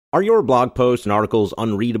Are your blog posts and articles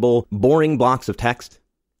unreadable, boring blocks of text?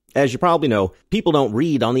 As you probably know, people don't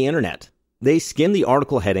read on the internet. They skim the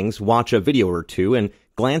article headings, watch a video or two, and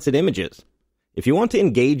glance at images. If you want to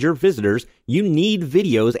engage your visitors, you need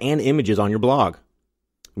videos and images on your blog.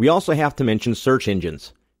 We also have to mention search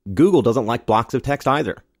engines. Google doesn't like blocks of text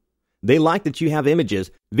either. They like that you have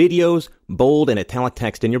images, videos, bold, and italic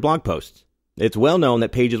text in your blog posts. It's well known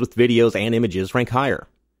that pages with videos and images rank higher.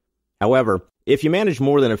 However, if you manage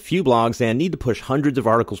more than a few blogs and need to push hundreds of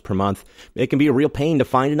articles per month, it can be a real pain to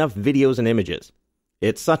find enough videos and images.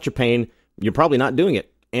 It's such a pain, you're probably not doing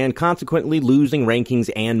it, and consequently losing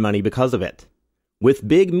rankings and money because of it. With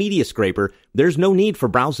Big Media Scraper, there's no need for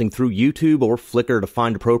browsing through YouTube or Flickr to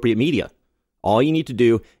find appropriate media. All you need to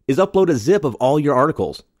do is upload a zip of all your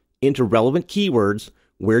articles, enter relevant keywords,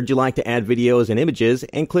 where'd you like to add videos and images,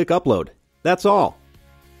 and click upload. That's all.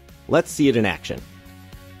 Let's see it in action.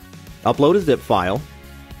 Upload a zip file.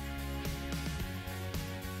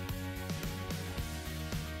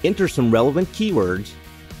 Enter some relevant keywords.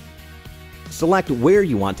 Select where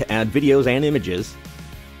you want to add videos and images.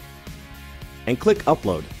 And click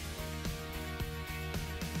upload.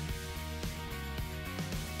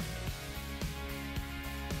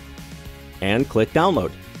 And click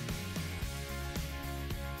download.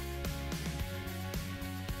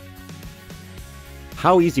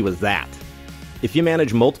 How easy was that? If you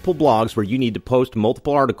manage multiple blogs where you need to post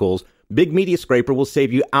multiple articles, Big Media Scraper will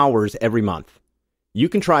save you hours every month. You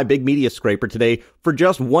can try Big Media Scraper today for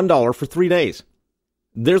just $1 for 3 days.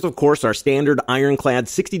 There's, of course, our standard ironclad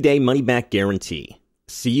 60-day money-back guarantee.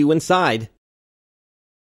 See you inside.